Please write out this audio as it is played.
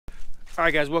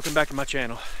Alright guys, welcome back to my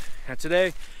channel. Now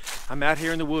today I'm out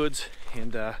here in the woods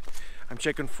and I'm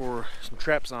checking for some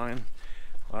trap sign,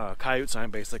 coyote sign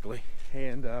basically,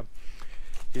 and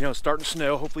you know, it's starting to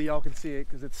snow. Hopefully y'all can see it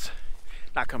because it's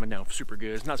not coming down super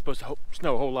good. It's not supposed to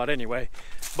snow a whole lot anyway,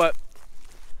 but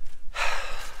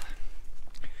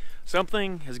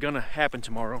something is gonna happen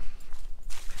tomorrow.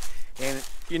 And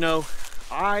you know,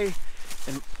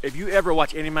 if you ever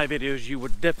watch any of my videos, you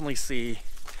would definitely see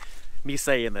me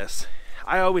saying this.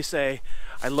 I always say,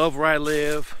 I love where I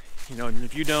live, you know, and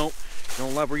if you don't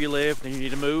love where you live, then you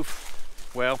need to move.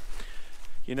 Well,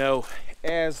 you know,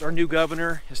 as our new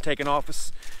governor has taken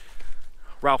office,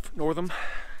 Ralph Northam,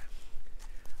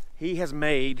 he has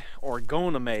made, or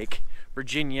going to make,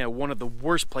 Virginia one of the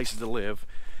worst places to live.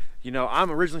 You know,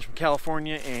 I'm originally from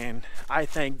California, and I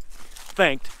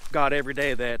thanked God every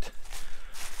day that,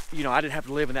 you know, I didn't have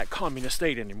to live in that communist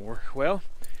state anymore. Well,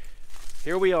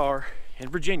 here we are in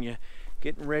Virginia,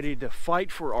 getting ready to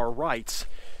fight for our rights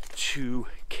to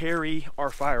carry our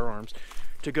firearms,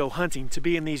 to go hunting, to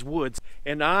be in these woods.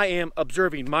 And I am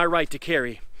observing my right to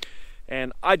carry,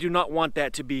 and I do not want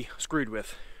that to be screwed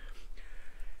with.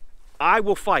 I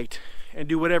will fight and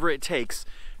do whatever it takes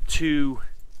to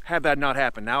have that not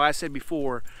happen. Now, I said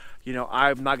before, you know,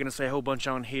 I'm not going to say a whole bunch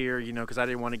on here, you know, because I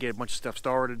didn't want to get a bunch of stuff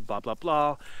started, blah, blah,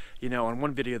 blah, you know, on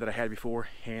one video that I had before.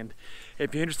 And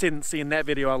if you're interested in seeing that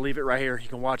video, I'll leave it right here. You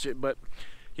can watch it. But,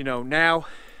 you know, now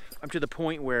I'm to the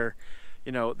point where,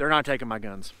 you know, they're not taking my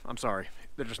guns. I'm sorry.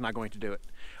 They're just not going to do it.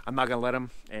 I'm not going to let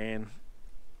them. And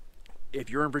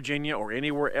if you're in Virginia or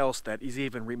anywhere else that is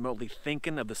even remotely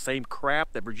thinking of the same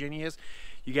crap that Virginia is,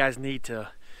 you guys need to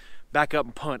back up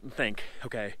and punt and think,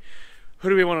 okay, who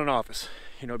do we want in office?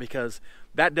 You know, because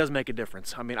that does make a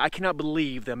difference. I mean, I cannot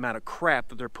believe the amount of crap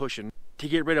that they're pushing to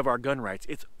get rid of our gun rights.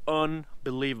 It's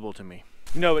unbelievable to me.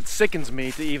 You know, it sickens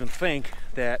me to even think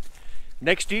that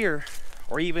next year,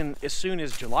 or even as soon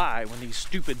as July, when these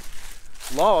stupid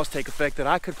laws take effect, that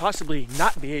I could possibly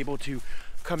not be able to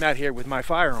come out here with my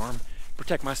firearm,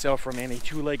 protect myself from any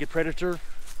two-legged predator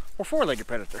or four-legged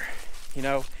predator. You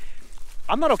know,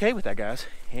 I'm not okay with that, guys.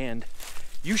 And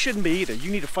you shouldn't be either. You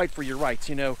need to fight for your rights.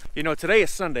 You know, today is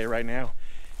Sunday right now,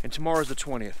 and tomorrow is the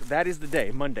 20th. That is the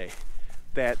day, Monday,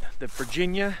 that the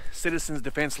Virginia Citizens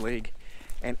Defense League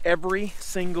and every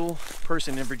single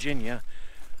person in Virginia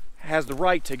has the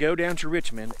right to go down to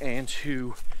Richmond and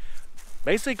to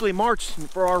basically march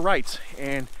for our rights.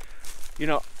 And, you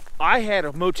know, I had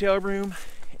a motel room,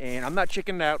 and I'm not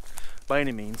chickened out by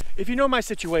any means. If you know my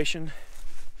situation,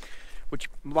 which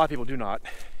a lot of people do not,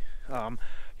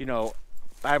 you know,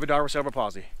 I have a daughter with cerebral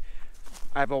palsy.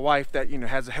 I have a wife that, you know,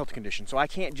 has a health condition, so I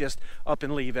can't just up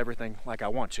and leave everything like I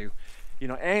want to. You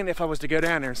know, and if I was to go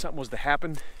down there and something was to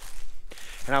happen,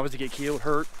 and I was to get killed,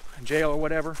 hurt, in jail or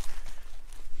whatever,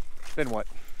 then what?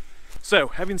 So,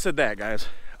 having said that, guys,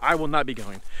 I will not be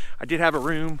going. I did have a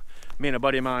room, me and a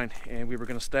buddy of mine, and we were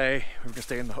gonna stay. We were gonna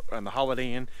stay in the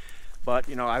Holiday Inn, but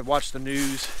you know, I watched the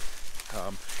news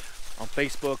on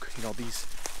Facebook. You know, these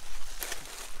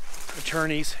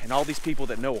attorneys and all these people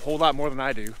that know a whole lot more than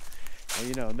I do, and,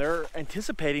 you know, they're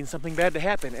anticipating something bad to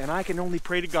happen, and I can only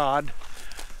pray to God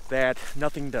that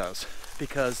nothing does,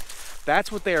 because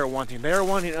that's what they are wanting. They are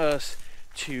wanting us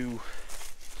to,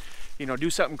 you know, do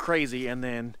something crazy, and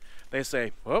then they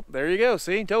say, well, there you go,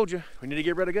 see, told you, we need to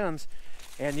get rid of guns.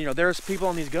 And, you know, there's people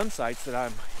on these gun sites that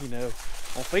I'm, you know,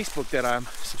 on Facebook that I'm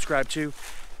subscribed to,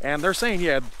 and they're saying,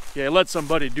 yeah, let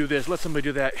somebody do this, let somebody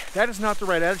do that. That is not the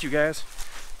right attitude, guys.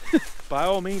 By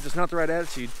all means, it's not the right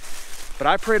attitude. But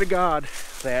I pray to God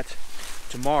that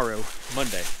tomorrow,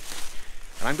 Monday,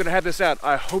 and I'm going to have this out,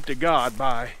 I hope to God,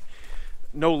 by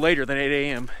no later than 8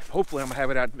 a.m. Hopefully I'm going to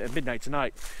have it out at midnight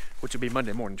tonight, which will be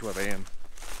Monday morning, 12 a.m.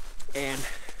 And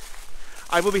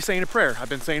I will be saying a prayer. I've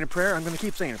been saying a prayer. I'm going to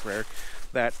keep saying a prayer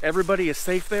that everybody is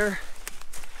safe there,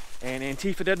 and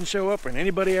Antifa doesn't show up, and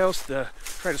anybody else to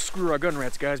try to screw our gun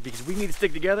rights, guys, because we need to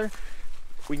stick together.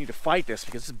 We need to fight this,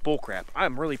 because this is bullcrap.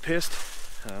 I'm really pissed.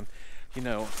 You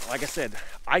know, like I said,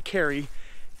 I carry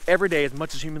every day as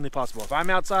much as humanly possible. If I'm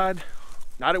outside,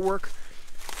 not at work,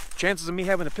 chances of me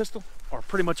having a pistol are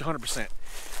pretty much 100%.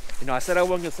 You know, I said I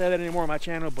wasn't going to say that anymore on my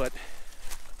channel, but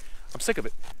I'm sick of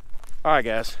it. All right,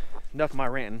 guys, enough of my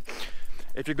ranting.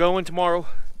 If you're going tomorrow,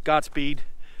 Godspeed.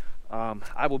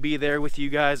 I will be there with you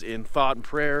guys in thought and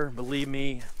prayer. Believe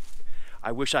me,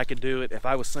 I wish I could do it. If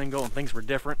I was single and things were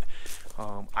different,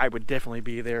 I would definitely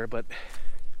be there, but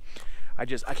I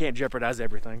can't jeopardize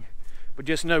everything. But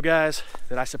just know, guys,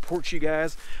 that I support you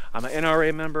guys. I'm an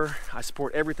NRA member. I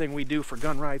support everything we do for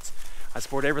gun rights. I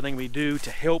support everything we do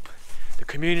to help the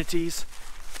communities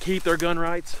keep their gun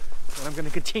rights. And I'm going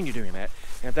to continue doing that,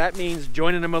 And if that means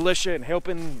joining a militia and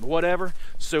helping whatever,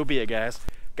 so be it, guys.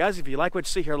 Guys, if you like what you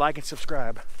see here, like and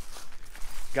subscribe.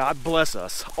 God bless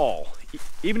us all.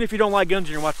 Even if you don't like guns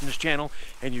and you're watching this channel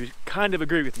and you kind of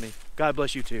agree with me, God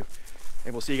bless you too.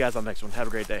 And we'll see you guys on the next one. Have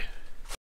a great day.